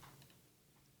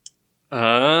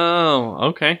 Oh,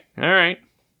 okay. All right.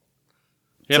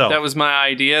 Yep, So, that was my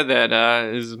idea.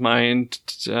 That is my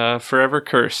forever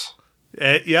curse.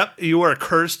 Yep, you are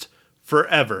cursed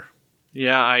forever.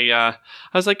 Yeah, I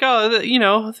was like,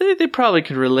 oh, they probably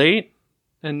could relate,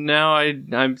 and now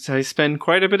I spend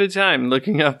quite a bit of time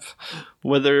looking up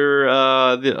whether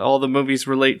all the movies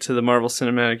relate to the Marvel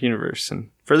Cinematic Universe,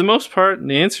 and for the most part,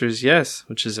 the answer is yes,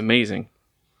 which is amazing.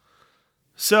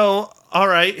 So, all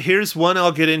right, here's one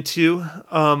I'll get into.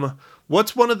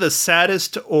 What's one of the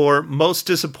saddest or most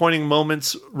disappointing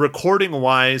moments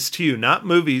recording-wise to you? Not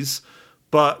movies,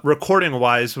 but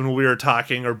recording-wise when we were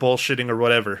talking or bullshitting or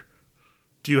whatever.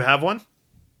 Do you have one?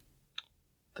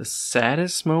 The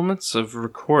saddest moments of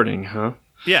recording, huh?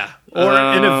 Yeah, or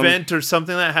an event or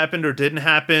something that happened or didn't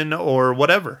happen or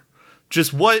whatever.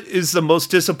 Just what is the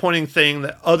most disappointing thing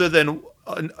that other than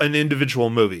an individual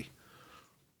movie?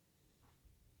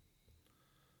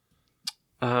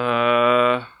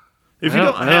 If you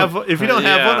don't have one,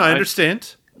 I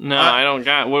understand. No, I don't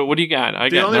got. What do you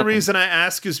got? The only reason I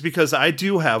ask is because I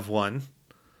do have one.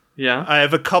 Yeah, I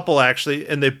have a couple actually,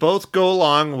 and they both go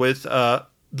along with the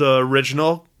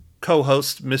original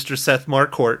co-host, Mr. Seth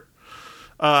Marquardt.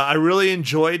 I really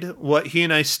enjoyed what he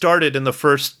and I started in the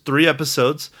first 3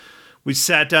 episodes. We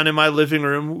sat down in my living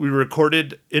room. We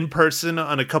recorded in person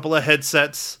on a couple of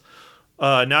headsets,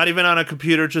 not even on a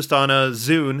computer, just on a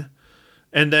Zune.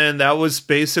 And then that was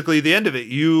basically the end of it.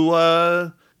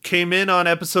 You came in on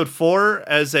episode 4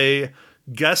 as a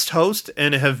guest host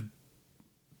and have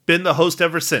been the host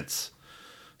ever since.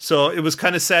 So it was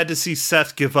kind of sad to see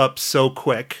Seth give up so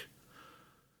quick.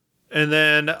 And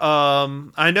then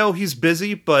I know he's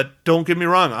busy, but don't get me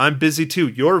wrong, I'm busy too.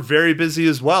 You're very busy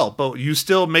as well, but you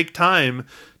still make time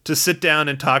to sit down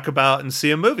and talk about and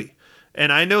see a movie.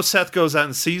 And I know Seth goes out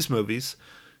and sees movies.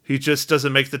 He just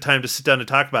doesn't make the time to sit down and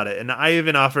talk about it. And I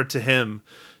even offered to him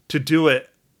to do it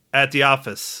at the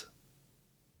office,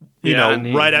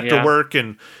 right after work.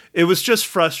 And it was just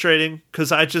frustrating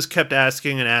because I just kept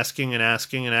asking and asking and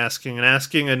asking and asking and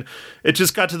asking. And it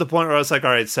just got to the point where I was like,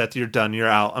 all right, Seth, you're done. You're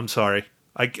out. I'm sorry.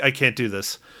 I can't do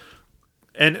this.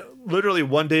 And literally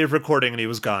one day of recording and he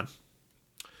was gone.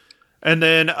 And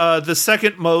then the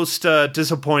second most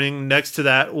disappointing next to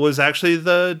that was actually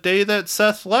the day that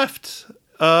Seth left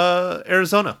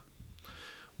Arizona.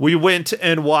 We went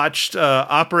and watched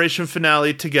Operation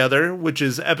Finale together, which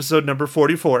is episode number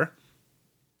 44.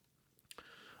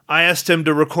 I asked him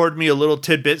to record me a little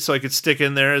tidbit so I could stick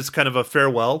in there as kind of a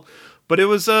farewell. But it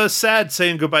was sad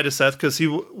saying goodbye to Seth because he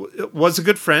was a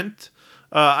good friend.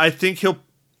 I think he'll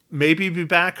maybe be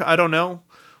back. I don't know.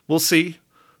 We'll see.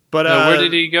 But where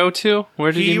did he go to?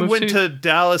 Where did he move went to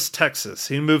Dallas, Texas.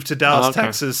 He moved to Dallas,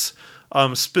 Texas,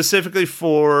 specifically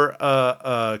for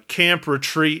a camp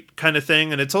retreat kind of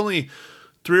thing. And it's only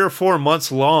 3 or 4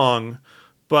 months long.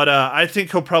 But I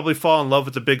think he'll probably fall in love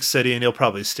with the big city and he'll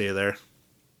probably stay there.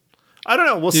 I don't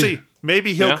know. We'll see.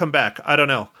 Maybe he'll come back. I don't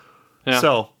know.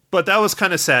 Yeah. But that was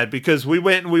kind of sad because we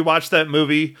went and we watched that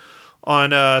movie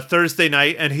on Thursday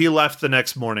night and he left the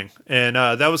next morning. And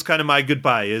that was kind of my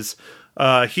goodbye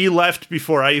he left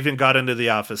before I even got into the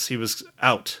office. He was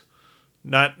out.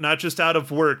 Not just out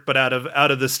of work, but out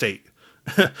of the state.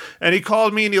 And he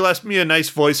called me and he left me a nice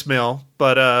voicemail.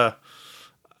 But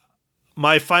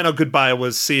my final goodbye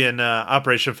was seeing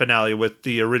Operation Finale with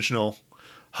the original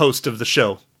host of the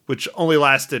show, which only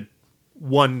lasted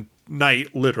one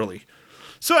night, literally.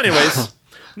 So anyways,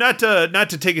 not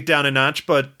to take it down a notch,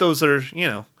 but those are,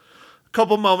 a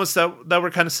couple moments that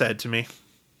were kind of sad to me.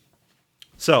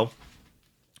 So,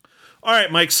 all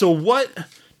right, Mike, so what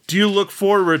do you look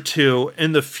forward to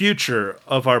in the future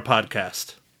of our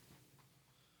podcast?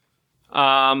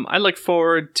 I look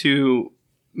forward to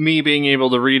me being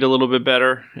able to read a little bit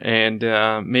better and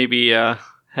maybe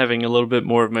having a little bit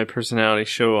more of my personality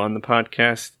show on the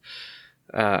podcast.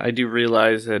 I do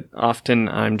realize that often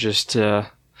I'm just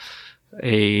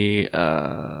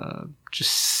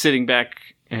just sitting back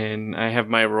and I have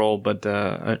my role, but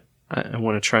I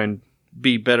want to try and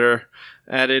be better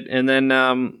at it. And then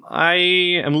I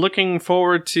am looking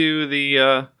forward to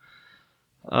the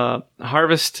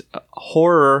Harvest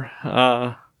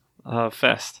Horror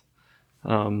Fest.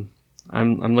 I'm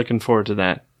looking forward to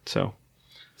that. So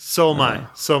am I.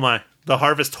 So am I. The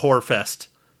Harvest Horror Fest.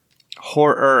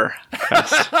 Horror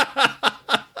Fest.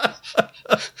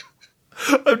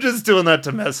 I'm just doing that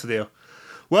to mess with you.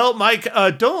 Well, Mike,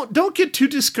 don't get too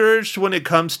discouraged when it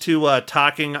comes to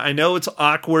talking. I know it's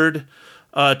awkward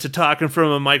to talk in front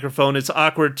of a microphone. It's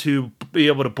awkward to be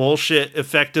able to bullshit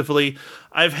effectively.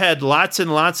 I've had lots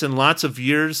and lots and lots of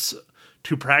years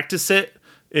to practice it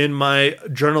in my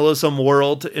journalism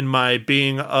world, in my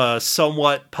being a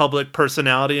somewhat public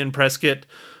personality in press kit.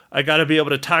 I got to be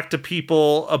able to talk to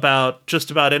people about just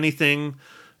about anything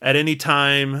at any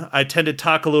time. I tend to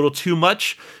talk a little too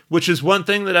much, which is one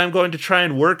thing that I'm going to try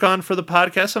and work on for the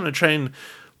podcast. I'm going to try and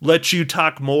let you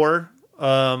talk more.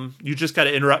 You just got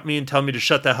to interrupt me and tell me to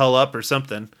shut the hell up or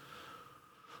something.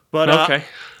 But okay.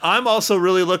 I'm also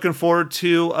really looking forward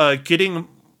to getting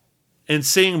and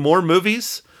seeing more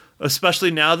movies,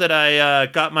 especially now that I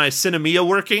got my Cinemia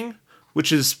working,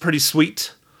 which is pretty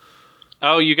sweet.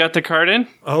 Oh, you got the card in?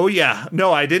 Oh, yeah.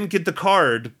 No, I didn't get the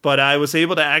card, but I was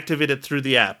able to activate it through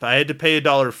the app. I had to pay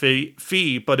 $1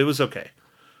 fee, but it was okay.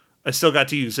 I still got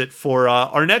to use it for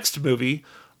our next movie,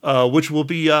 which will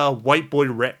be White Boy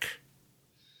Rick.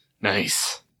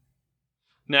 Nice.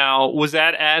 Now, was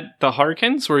that at the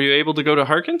Harkins? Were you able to go to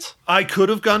Harkins? I could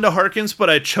have gone to Harkins,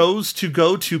 but I chose to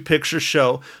go to Picture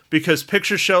Show because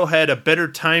Picture Show had a better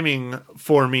timing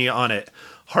for me on it.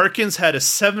 Harkins had a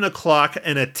 7 o'clock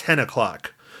and a 10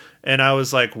 o'clock. And I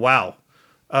was like, wow.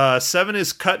 7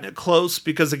 is cutting it close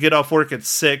because I get off work at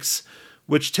 6,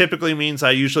 which typically means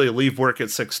I usually leave work at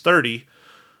 6:30,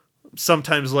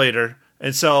 sometimes later.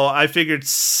 And so I figured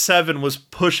 7 was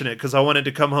pushing it because I wanted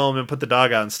to come home and put the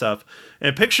dog out and stuff.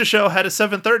 And Picture Show had a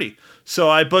 7:30. So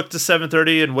I booked a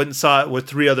 7:30 and went and saw it with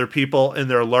 3 other people in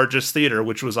their largest theater,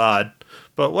 which was odd.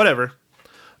 But whatever.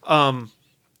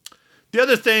 The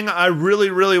other thing I really,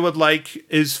 really would like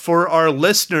is for our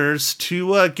listeners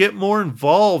to get more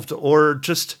involved or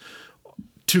just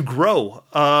to grow.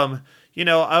 I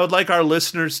would like our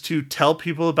listeners to tell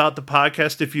people about the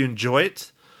podcast if you enjoy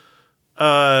it.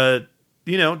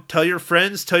 tell your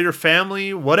friends, tell your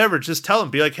family, whatever. Just tell them.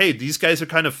 Be like, hey, these guys are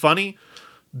kind of funny.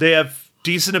 They have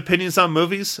decent opinions on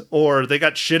movies, or they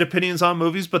got shit opinions on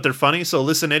movies, but they're funny, so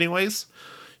listen anyways.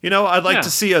 I'd like to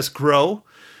see us grow,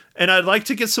 and I'd like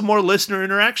to get some more listener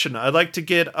interaction. I'd like to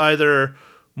get either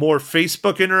more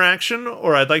Facebook interaction,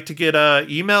 or I'd like to get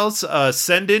emails.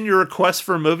 Send in your requests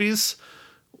for movies.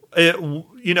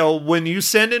 When you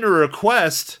send in a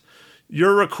request,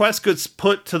 your request gets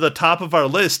put to the top of our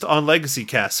list on Legacy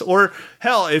Cast. Or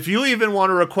hell, if you even want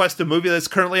to request a movie that's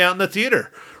currently out in the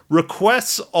theater,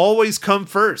 requests always come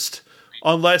first,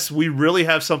 unless we really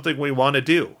have something we want to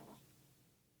do.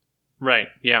 Right.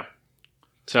 Yeah.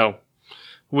 So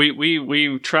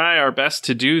we try our best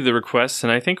to do the requests,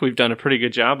 and I think we've done a pretty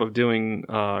good job of doing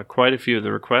quite a few of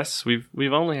the requests. We've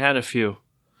only had a few.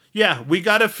 Yeah, we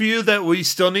got a few that we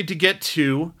still need to get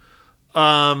to.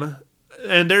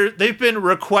 And they've been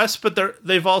requests, but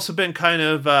they've also been kind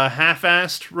of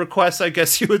half-assed requests, I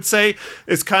guess you would say.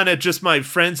 It's kind of just my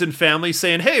friends and family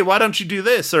saying, hey, why don't you do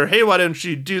this? Or, hey, why don't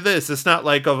you do this? It's not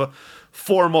like a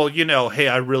formal, hey,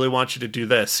 I really want you to do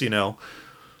this,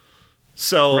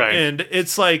 So, right. And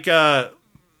it's like,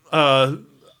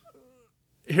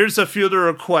 here's a few of the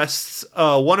requests.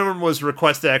 One of them was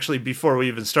requested actually before we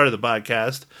even started the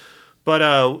podcast.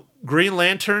 But Green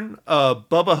Lantern,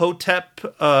 Bubba Hotep,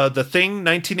 The Thing,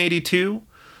 1982,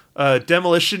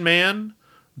 Demolition Man,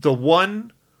 The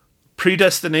One,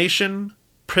 Predestination,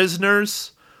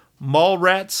 Prisoners,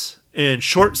 Mallrats, and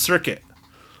Short Circuit.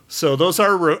 So those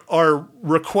are our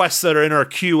requests that are in our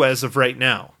queue as of right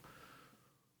now.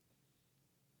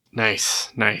 Nice.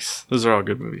 Those are all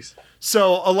good movies.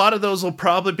 So a lot of those will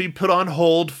probably be put on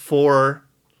hold for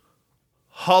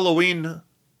Halloween.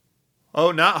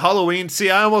 Oh, not Halloween. See,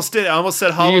 I almost did. I almost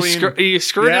said Halloween. You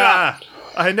screwed it up.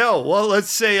 I know. Well, let's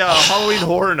say Halloween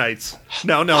Horror Nights.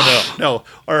 No.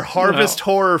 Our Harvest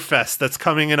Horror Fest that's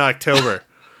coming in October.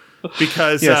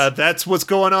 Because that's what's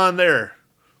going on there.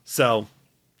 So,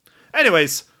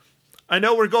 anyways, I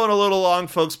know we're going a little long,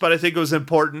 folks, but I think it was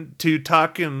important to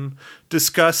talk and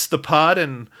discuss the pod,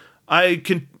 and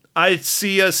I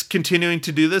see us continuing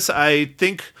to do this. I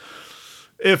think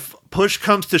if push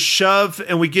comes to shove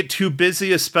and we get too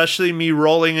busy, especially me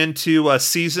rolling into a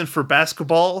season for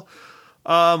basketball,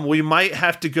 we might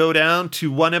have to go down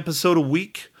to one episode a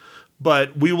week,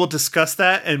 but we will discuss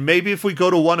that. And maybe if we go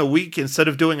to one a week, instead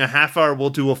of doing a half hour, we'll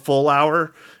do a full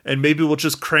hour, and maybe we'll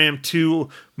just cram 2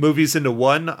 movies into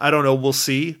one. I don't know. We'll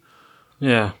see.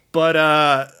 Yeah. But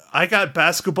I got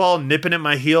basketball nipping at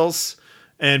my heels.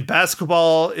 And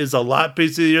basketball is a lot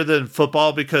busier than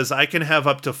football because I can have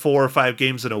up to 4 or 5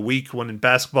 games in a week when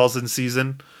basketball's in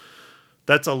season.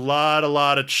 That's a lot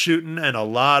of shooting and a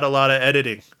lot of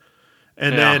editing.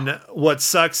 And then what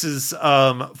sucks is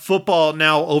football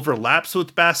now overlaps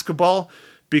with basketball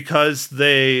because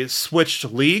they switched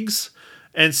leagues.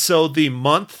 And so the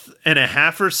month and a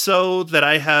half or so that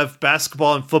I have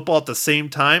basketball and football at the same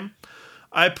time,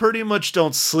 I pretty much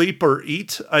don't sleep or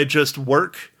eat. I just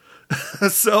work.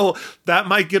 So that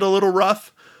might get a little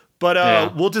rough,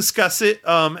 but we'll discuss it,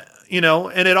 and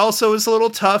it also is a little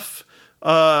tough,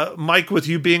 Mike, with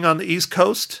you being on the East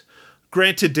Coast.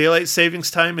 Granted, daylight savings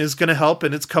time is going to help,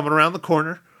 and it's coming around the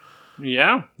corner.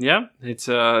 Yeah. It's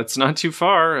not too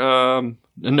far, in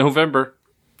November.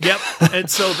 Yep, and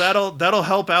so that'll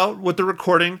help out with the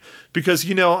recording because,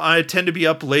 I tend to be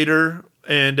up later,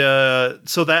 and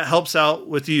so that helps out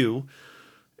with you,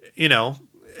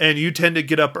 and you tend to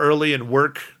get up early and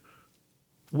work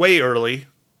way early.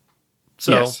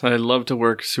 So, yes, I love to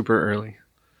work super early.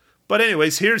 But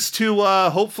anyways, here's to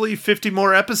hopefully 50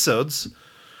 more episodes.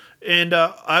 And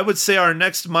I would say our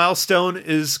next milestone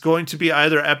is going to be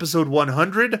either episode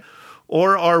 100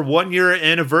 or our 1-year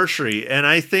anniversary. And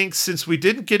I think since we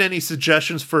didn't get any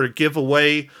suggestions for a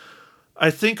giveaway,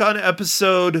 I think on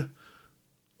episode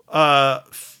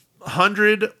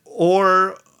 100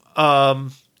 or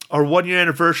our 1-year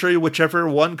anniversary, whichever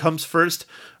one comes first,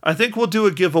 I think we'll do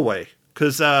a giveaway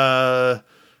because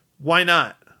why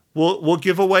not? We'll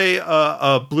give away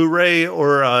a Blu-ray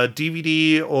or a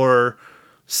DVD or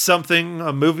something,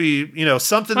 a movie,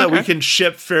 something that we can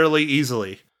ship fairly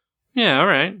easily. Yeah, all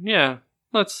right. Yeah.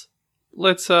 Let's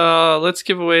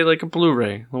give away like a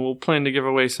Blu-ray. We'll plan to give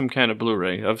away some kind of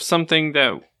Blu-ray of something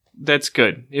that's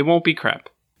good. It won't be crap.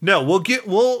 No,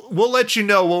 we'll let you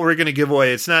know what we're going to give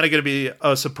away. It's not going to be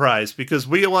a surprise because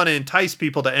we want to entice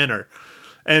people to enter,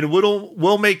 and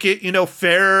we'll make it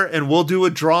fair, and we'll do a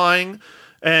drawing.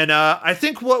 And I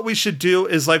think what we should do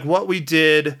is like what we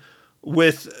did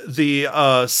with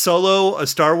the Solo, a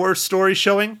Star Wars story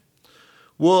showing.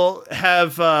 We'll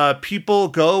have people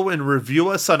go and review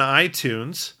us on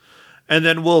iTunes, And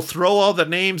then we'll throw all the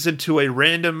names into a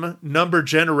random number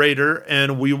generator,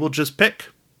 and we will just pick.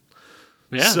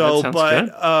 Yeah, that sounds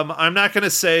good. I'm not going to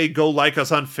say go like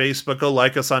us on Facebook, go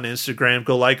like us on Instagram,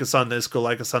 go like us on this, go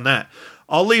like us on that.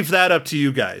 I'll leave that up to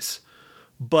you guys.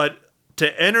 But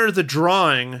to enter the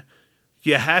drawing,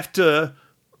 you have to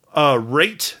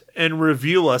rate and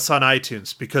review us on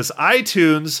iTunes, because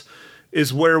iTunes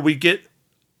is where we get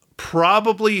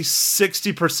probably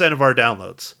 60% of our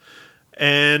downloads.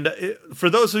 And for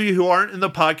those of you who aren't in the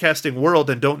podcasting world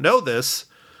and don't know this,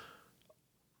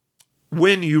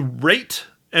 when you rate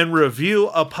and review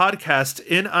a podcast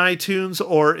in iTunes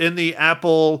or in the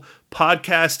Apple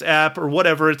podcast app or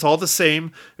whatever, it's all the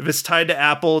same. If it's tied to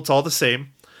Apple, it's all the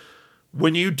same.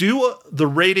 When you do the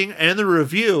rating and the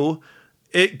review,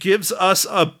 it gives us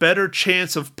a better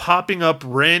chance of popping up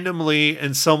randomly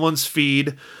in someone's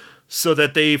feed so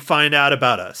that they find out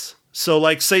about us. So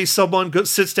like, say someone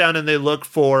sits down and they look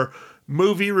for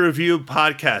movie review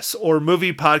podcasts or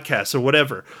movie podcasts or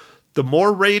whatever. The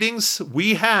more ratings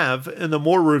we have and the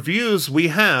more reviews we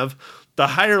have, the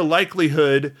higher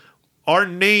likelihood our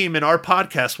name and our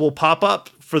podcast will pop up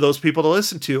for those people to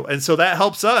listen to. And so that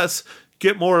helps us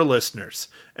get more listeners.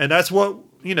 And that's what,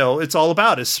 it's all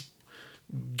about, is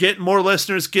getting more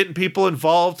listeners, getting people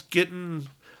involved,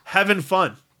 having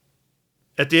fun.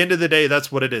 At the end of the day,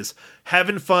 that's what it is.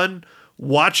 Having fun,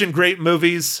 watching great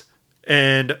movies,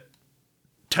 and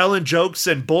telling jokes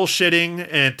and bullshitting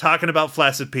and talking about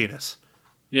flaccid penis.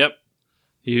 Yep.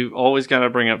 You always got to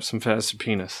bring up some flaccid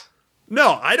penis.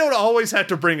 No, I don't always have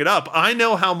to bring it up. I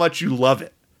know how much you love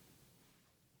it.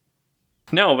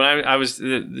 No, but I was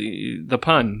the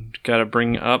pun. Got to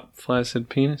bring up flaccid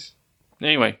penis.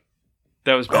 Anyway,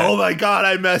 that was bad. Oh my God,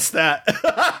 I messed that.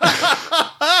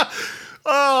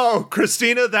 Oh,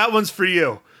 Christina, that one's for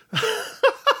you.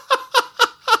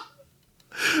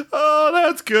 Oh,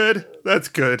 that's good. That's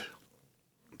good.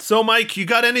 So, Mike, you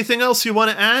got anything else you want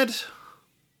to add?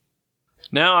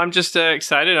 No, I'm just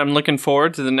excited. I'm looking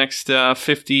forward to the next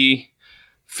 50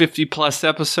 plus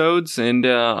episodes, and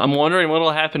I'm wondering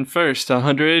what'll happen first,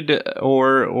 100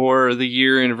 or the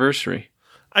year anniversary.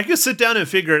 I could sit down and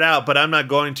figure it out, but I'm not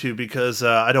going to, because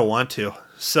I don't want to.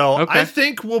 So okay. I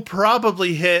think we'll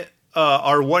probably hit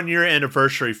our 1 year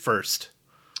anniversary first.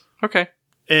 Okay.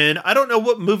 And I don't know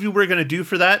what movie we're going to do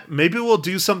for that. Maybe we'll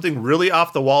do something really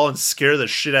off the wall and scare the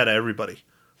shit out of everybody.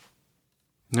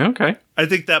 Okay. I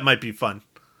think that might be fun.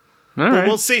 All right.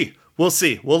 We'll see. We'll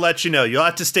see. We'll let you know. You'll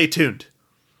have to stay tuned.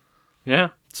 Yeah.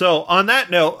 So on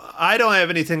that note, I don't have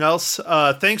anything else.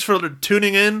 Thanks for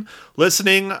tuning in,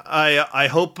 listening. I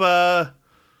hope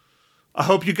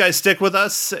you guys stick with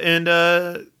us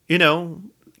and,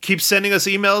 keep sending us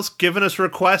emails, giving us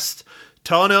requests,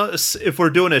 telling us if we're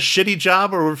doing a shitty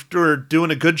job or if we're doing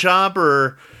a good job,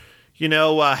 or,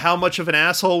 how much of an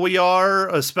asshole we are,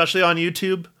 especially on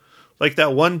YouTube. Like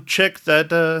that one chick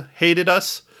that hated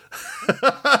us.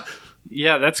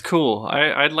 Yeah, that's cool.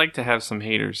 I'd like to have some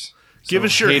haters. Give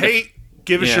us your hate.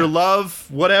 Give us your love.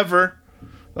 Whatever.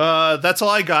 That's all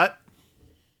I got.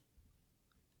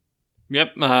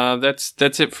 Yep.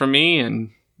 That's it from me.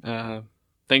 And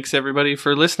thanks everybody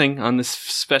for listening on this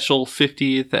special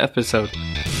 50th episode.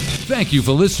 Thank you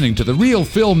for listening to The Real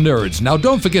Film Nerds. Now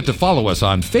don't forget to follow us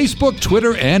on Facebook,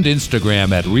 Twitter, and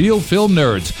Instagram at Real Film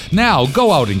Nerds. Now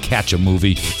go out and catch a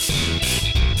movie.